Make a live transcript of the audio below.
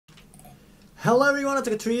Hello everyone,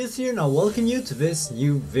 AkaTrios here, and I welcome you to this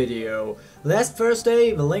new video. Last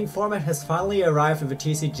Thursday, the Link format has finally arrived with the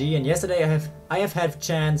TCG, and yesterday I have had a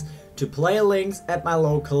chance to play Links at my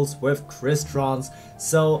locals with Crystrons.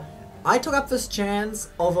 So I took up this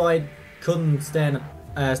chance, although I couldn't stand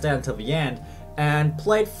until the end, and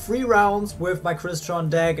played 3 rounds with my Crystron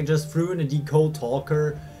deck and just threw in a decode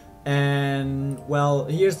talker. And well,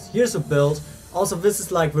 here's a build. Also, this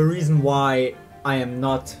is like the reason why I am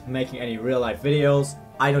not making any real life videos.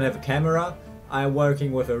 I don't have a camera. I'm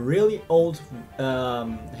working with a really old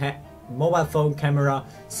mobile phone camera,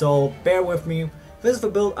 so bear with me. This is the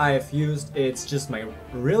build I have used. It's just my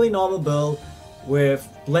really normal build with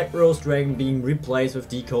Black Rose Dragon being replaced with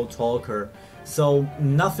Decode Talker. So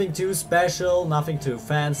nothing too special, nothing too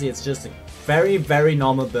fancy. It's just a very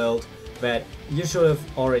normal build that you should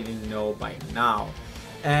have already know by now.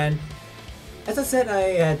 And as I said, I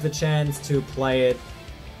had the chance to play it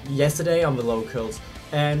yesterday on the locals,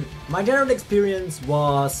 and my general experience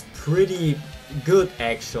was pretty good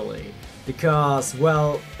actually, because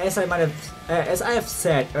well, as I have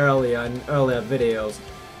said earlier in earlier videos,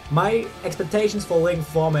 my expectations for Link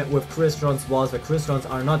format with Crystrons was that Crystrons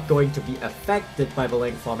are not going to be affected by the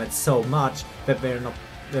Link format so much that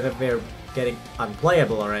they're getting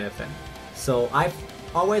unplayable or anything. So I've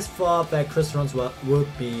always thought that Crystrons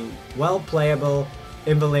would be well playable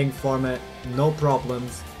in the Link format, no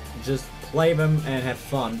problems, just play them and have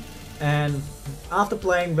fun. And after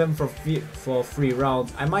playing them for 3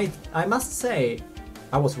 rounds, I must say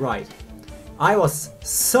I was right. I was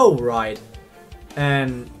so right,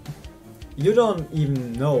 and you don't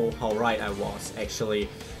even know how right I was actually,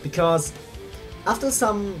 because after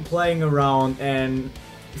some playing around and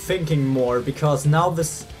thinking more, because now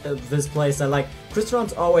this playstyle, like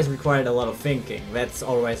Crystrons always required a lot of thinking. That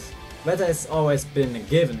has always been a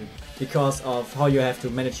given because of how you have to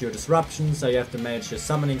manage your disruptions, how you have to manage your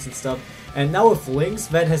summonings and stuff. And now with Links,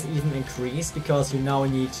 that has even increased, because you now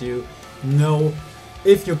need to know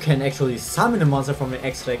if you can actually summon a monster from the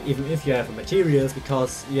extra deck, even if you have the materials,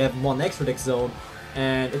 because you have one extra deck zone,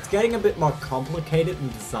 and it's getting a bit more complicated in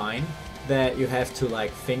design, that you have to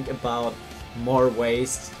like think about more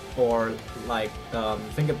ways, or like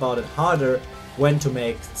think about it harder when to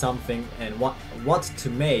make something and what to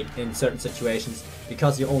make in certain situations,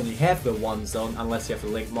 because you only have the one zone unless you have a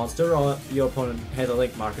Link monster or your opponent has a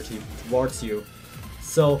Link marker towards you.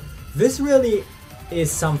 So this really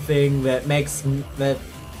is something that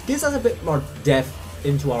gives us a bit more depth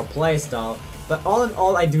into our playstyle. But all in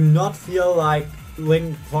all, I do not feel like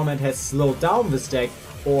Link format has slowed down this deck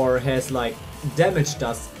or has like damaged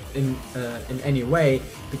us in any way,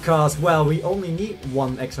 because well, we only need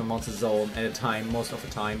one extra monster zone at a time most of the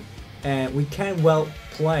time, and we can well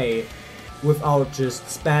play without just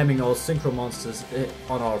spamming all synchro monsters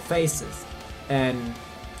on our faces. And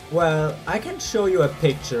well, I can show you a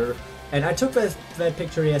picture, and I took that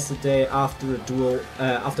picture yesterday after a duel,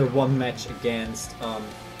 after one match against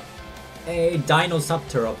a Dino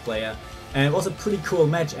Subterra player, and it was a pretty cool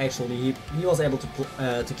match actually. He was able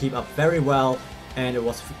to keep up very well, and it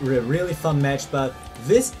was a really fun match. But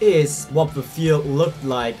this is what the field looked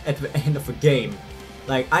like at the end of the game.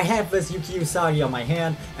 Like, I have this Usagi on my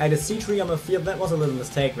hand, I had a C3 on the field. That was a little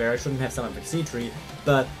mistake there, I shouldn't have summoned the C3,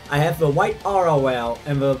 but I have the white ROL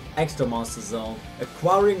in the extra monster zone, a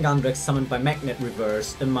Quarrying Gundrex summoned by Magnet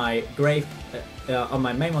Reverse in my grave on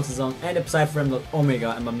my main monster zone, and a Psy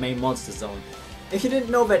Omega in my main monster zone. If you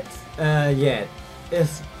didn't know that yet,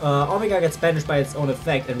 if Omega gets banished by its own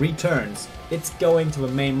effect and returns, it's going to the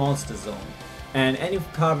main monster zone. And any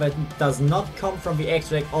card that does not come from the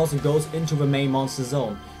extra deck also goes into the main monster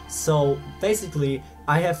zone. So basically,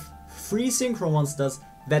 I have 3 synchro monsters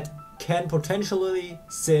that can potentially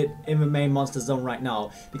sit in the main monster zone right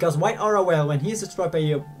now. Because White ROL, when he is destroyed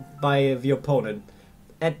by the opponent,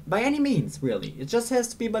 by any means really, it just has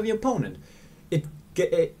to be by the opponent,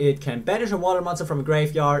 it can banish a water monster from a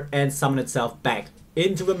graveyard and summon itself back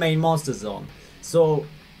into the main monster zone. So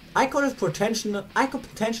I could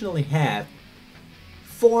potentially have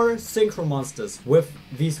 4 synchro monsters with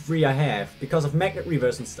these 3 I have, because of Magnet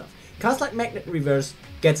Reverse and stuff. Cards like Magnet Reverse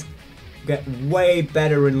get way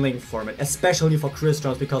better in Link format, especially for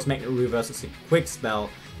Crystrons, because Magnet Reverse is a quick spell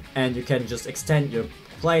and you can just extend your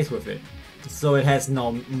plays with it. So it has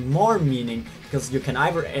no more meaning, because you can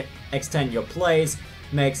either extend your plays,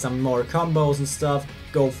 make some more combos and stuff,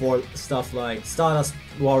 go for stuff like Stardust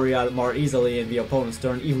Warrior more easily in the opponent's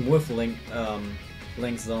turn, even with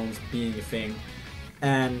Link zones being a thing.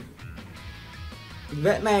 And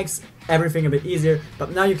that makes everything a bit easier,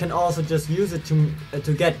 but now you can also just use it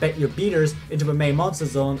to get back your beaters into the main monster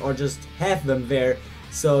zone, or just have them there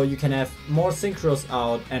so you can have more synchros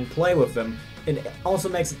out and play with them. It also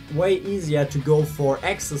makes it way easier to go for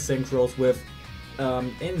extra synchros with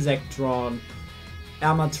Insectron,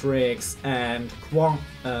 Amatrix, and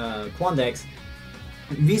Quandex.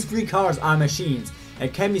 These 3 cards are machines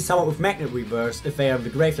and can be summoned with Magnet Reverse if they are in the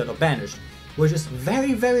graveyard or banished, which is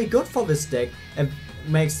very very good for this deck and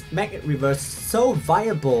makes Magnet Reverse so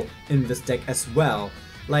viable in this deck as well.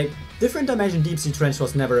 Like, Different Dimension Deep Sea Trench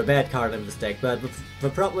was never a bad card in this deck, but the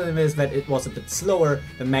problem is that it was a bit slower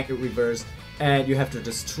than Magnet Reverse and you have to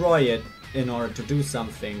destroy it in order to do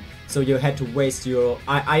something. So you had to waste your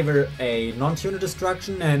either a non-tuner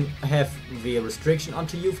destruction and have the restriction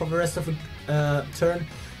onto you for the rest of the turn,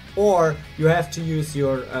 or you have to use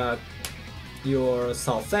your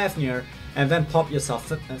South Fafnir and then pop your South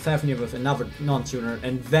Fafnir with another non-tuner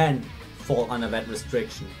and then fall under that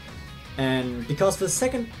restriction. And because the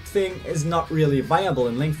second thing is not really viable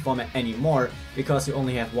in Link format anymore, because you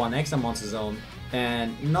only have 1 extra monster zone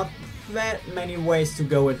and not that many ways to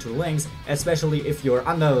go into links, especially if you're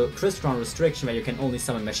under Crystron restriction where you can only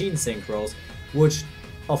summon machine synchros, which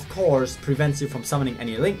of course prevents you from summoning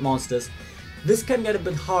any link monsters. This can get a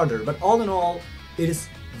bit harder, but all in all it is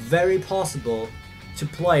very possible to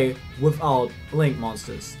play without link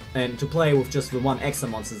monsters and to play with just the 1 extra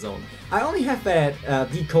monster zone. I only have that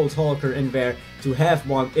Decode Talker in there to have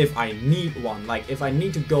one if I need one, like if I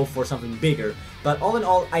need to go for something bigger, but all in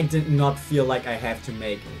all I did not feel like I have to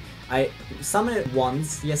make it. I summoned it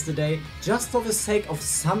once yesterday just for the sake of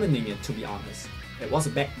summoning it, to be honest. It was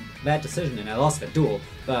a bad decision and I lost that duel,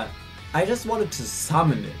 but I just wanted to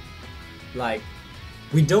summon it. Like,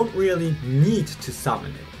 we don't really need to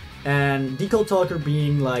summon it. And Decode Talker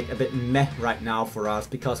being like a bit meh right now for us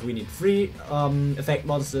because we need 3 effect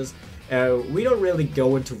monsters. We don't really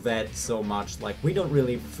go into that so much, like we don't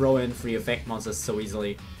really throw in 3 effect monsters so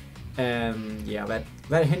easily. Yeah,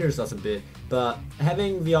 that hinders us a bit, but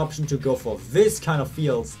having the option to go for this kind of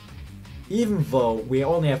fields, even though we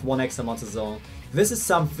only have 1 extra monster zone, this is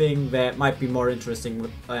something that might be more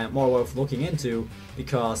interesting, more worth looking into,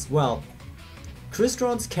 because, well,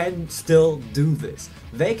 Crystrons can still do this.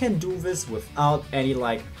 They can do this without any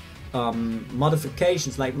like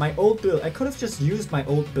modifications. Like my old build, I could have just used my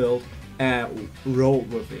old build and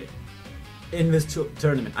rolled with it in this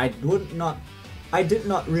tournament. I did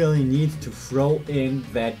not really need to throw in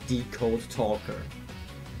that Decode Talker.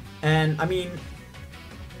 And I mean,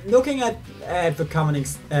 looking at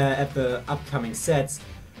the upcoming sets,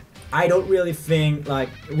 I don't really think, like,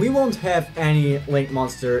 we won't have any Link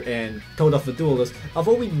monster in Code of the Duelist,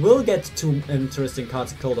 although we will get 2 interesting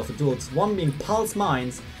cards in Code of the Duelist, one being Pulse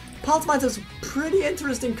Mines. Pulse Mines is a pretty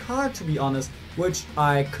interesting card, to be honest, which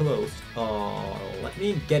I closed. Let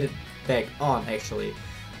me get it back on, actually.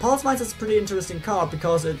 Pulse Mines is a pretty interesting card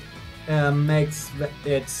because it makes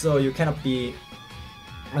it so you cannot be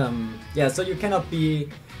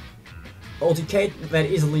OTK that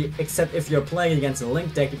easily, except if you're playing against a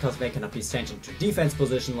Link deck, because they cannot be changed into defense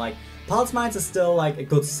position. Like, Pulse Mines is still like a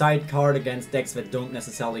good side card against decks that don't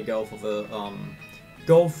necessarily go for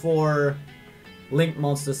the Link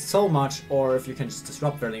monsters so much, or if you can just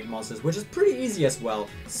disrupt their Link monsters, which is pretty easy as well.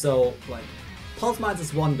 So like, Pulse Mines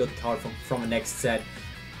is one good card from the next set.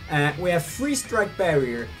 We have 3 Strike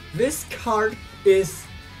Barrier. This card is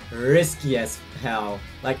risky as hell.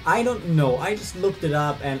 Like, I don't know, I just looked it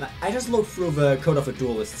up and I just looked through the Code of a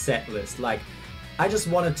Duelist set list. Like, I just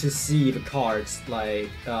wanted to see the cards, like,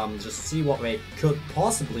 just see what they could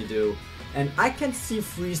possibly do. And I can see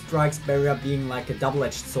 3 Strikes Barrier being like a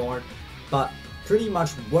double-edged sword, but pretty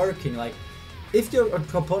much working. Like, if your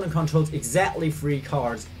opponent controls exactly 3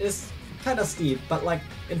 cards, it's kinda steep, but like,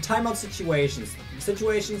 in timeout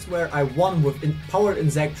situations where I won with Powered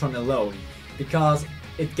Insectron alone, because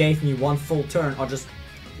it gave me 1 full turn, or just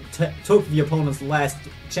took the opponent's last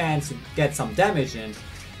chance to get some damage in.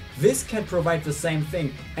 This can provide the same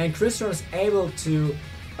thing, and Crystron is able to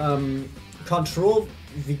control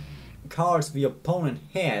the cards the opponent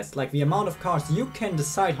has, like the amount of cards. You can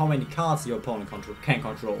decide how many cards your opponent can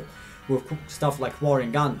control with stuff like Quarry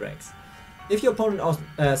and Gunbreaks. If your opponent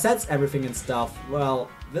sets everything and stuff, well,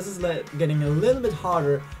 this is getting a little bit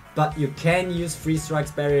harder, but you can use 3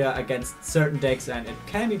 Strikes Barrier against certain decks and it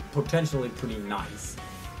can be potentially pretty nice.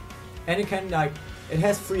 And it can, like, it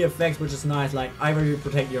has 3 effects, which is nice, like either you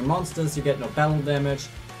protect your monsters, you get no battle damage,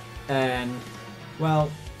 and,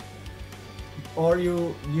 well, or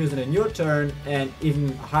you use it in your turn and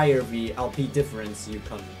even higher the LP difference you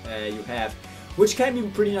have, which can be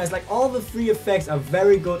pretty nice. Like, all the 3 effects are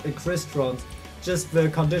very good in Crystrons, just the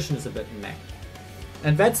condition is a bit meh.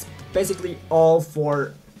 And that's basically all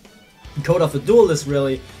for Code of the Duelist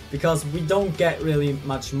really, because we don't get really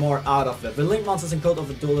much more out of it. The link monsters in Code of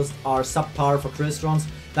the Duelist are subpar for Crystrons.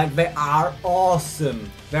 Like, they are awesome.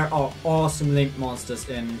 There are awesome link monsters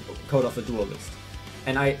in Code of the Duelist.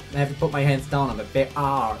 And I have to put my hands down on it. They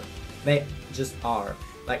are. They just are.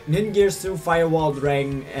 Like, Ningirsu, Firewall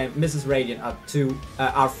Dragon, and Mrs. Radiant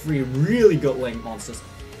are three really good link monsters.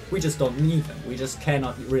 We just don't need them. We just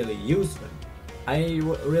cannot really use them. I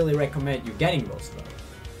really recommend you getting those though.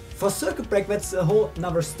 For Circuit Break, that's a whole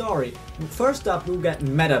another story. First up, we'll get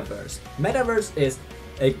Metaverse. Metaverse is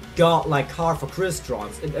a godlike card for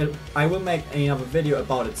Crystrons. I will make another video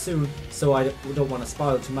about it soon, so I don't want to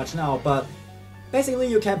spoil it too much now, but basically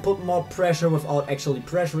you can put more pressure without actually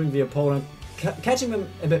pressuring the opponent, catching them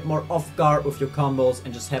a bit more off guard with your combos,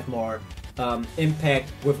 and just have more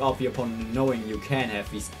impact without the opponent knowing you can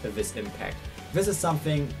have this impact. This is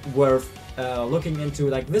something worth looking into.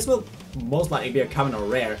 Like, this will most likely be a common or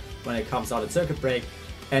rare when it comes out at Circuit Break,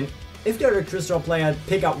 and if you're a Crystron player,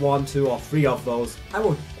 pick up 1, 2, or 3 of those. I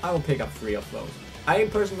will pick up 3 of those. I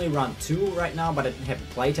personally run 2 right now, but I haven't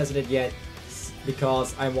playtested it yet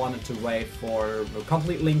because I wanted to wait for a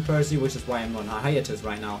complete Link Percy, which is why I'm on a hiatus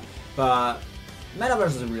right now. But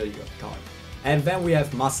Metaverse is a really good card. And then we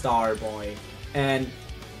have Master Boy, and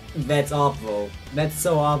that's obvo. That's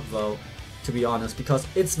so obvo, to be honest, because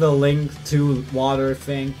it's the Link to Water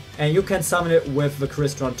thing, and you can summon it with the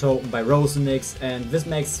Crystron token by Rosenix, and this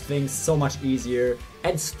makes things so much easier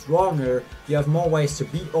and stronger. You have more ways to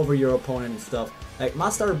beat over your opponent and stuff. Like,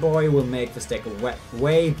 Master Boy will make this deck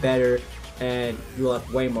way better, and you'll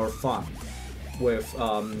have way more fun with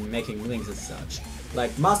making links and such.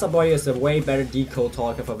 Like, Master Boy is a way better decode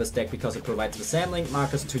talker for this deck because it provides the same link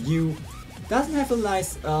markers to you. Doesn't have a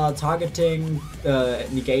nice targeting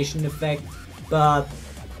negation effect, but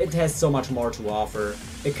it has so much more to offer.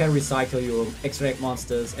 It can recycle your extract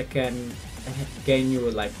monsters, it can gain you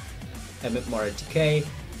like a bit more decay,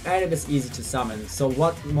 and it is easy to summon. So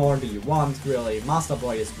what more do you want, really? Master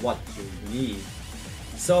Boy is what you need.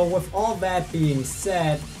 So with all that being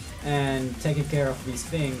said, and taking care of these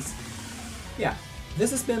things, yeah,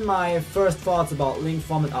 this has been my first thoughts about Link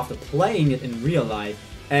format after playing it in real life,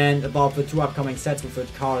 and about the 2 upcoming sets with the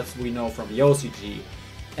cards we know from the OCG.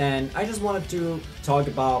 And I just wanted to talk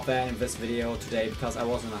about that in this video today because I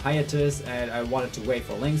was on a hiatus and I wanted to wait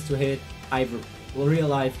for links to hit, either real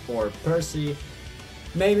life or Percy.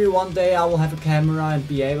 Maybe one day I will have a camera and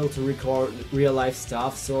be able to record real life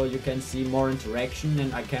stuff so you can see more interaction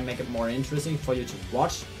and I can make it more interesting for you to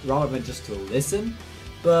watch rather than just to listen.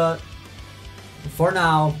 But for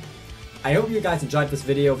now, I hope you guys enjoyed this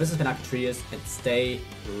video. This has been AkaTrios, and stay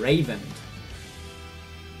Ravened.